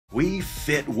We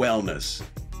Fit Wellness,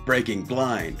 Breaking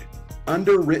Blind,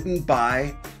 underwritten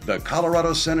by the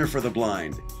Colorado Center for the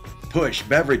Blind, Push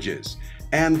Beverages,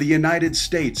 and the United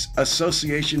States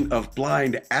Association of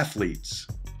Blind Athletes.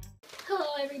 Hello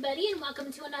everybody and welcome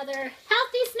to another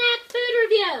Healthy Snack Food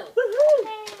Review.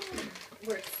 Woohoo!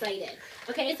 We're excited.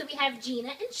 Okay, so we have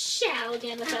Gina and Showe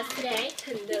again with us today.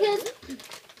 Hello. Because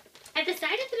I've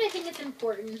decided that I think it's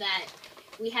important that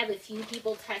we have a few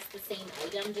people test the same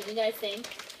item, don't you guys think?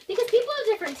 Because people have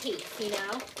different tastes, you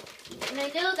know? And I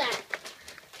know that...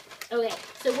 Okay,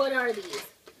 so what are these?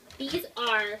 These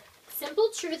are Simple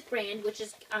Truth brand, which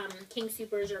is King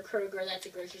Soopers or Kroger. That's a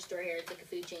grocery store here. It's like a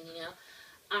food chain, you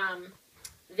know?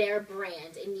 Their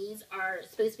brand. And these are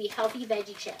supposed to be healthy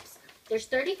veggie chips. There's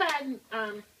 35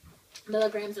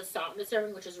 milligrams of salt in the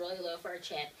serving, which is really low for a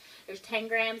chip. There's 10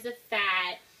 grams of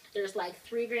fat. There's like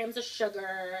 3 grams of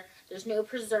sugar. There's no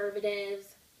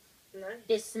preservatives. Nice.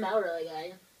 They smell really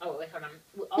good. Oh, wait, hold on.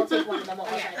 I'll take one of them. We'll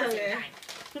all try at the same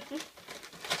time.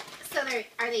 So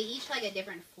are they each like a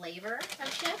different flavor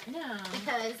of chip? No.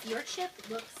 Because your chip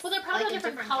looks Well, they're probably like a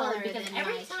different color because than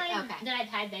every my chip. time Okay. that I've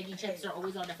had veggie chips, they're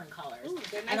always all different colors. Ooh,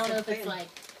 they're nice I don't know and if it's thin. like...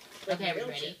 Like Okay, we real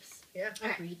ready? chips. Yeah.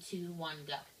 Okay. 3, 2, 1,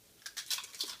 go.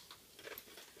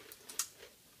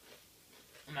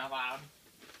 Oh my god.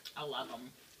 I love them.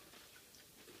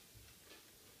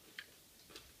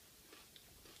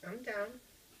 I'm down.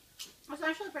 It's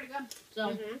actually pretty good.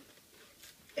 So,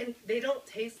 And they don't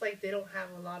taste like they don't have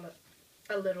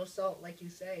a little salt, like you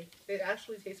say. It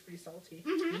actually tastes pretty salty.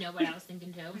 you know what I was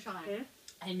thinking too? Which one?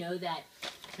 I know that...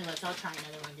 So let's all try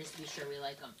another one just to be sure we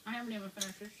like them. I haven't even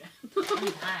finished this yet. Oh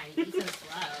my god, you so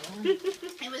slow.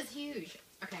 It was huge.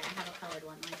 Okay, I have a colored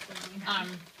one like the one you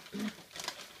have.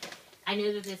 I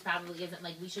know that this probably isn't,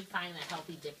 like, we should find a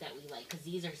healthy dip that we like, because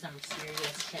these are some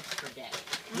serious chips for dip.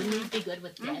 Wouldn't these be good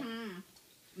with dip?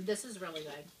 This is really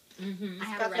good. Mm-hmm. I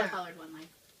have got a red that. colored one like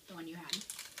the one you had.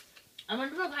 I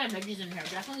wonder what kind of veggies in here.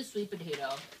 Definitely sweet potato,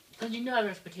 because you know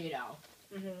there's potato.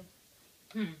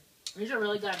 These are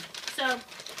really good. So,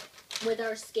 with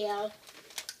our scale,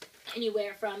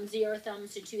 anywhere from 0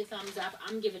 thumbs to 2 thumbs up,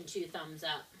 I'm giving 2 thumbs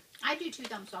up. I do 2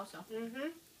 thumbs also. Too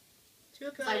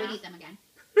good. So I would eat them again.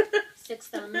 6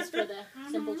 thumbs for the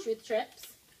Simple Truth Chips.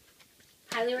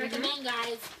 Highly recommend,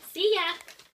 guys. See ya!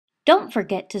 Don't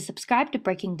forget to subscribe to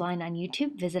Breaking Blind on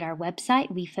YouTube. Visit our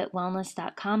website,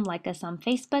 wefitwellness.com. Like us on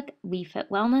Facebook, We Fit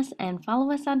Wellness, and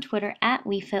follow us on Twitter at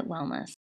We Fit Wellness.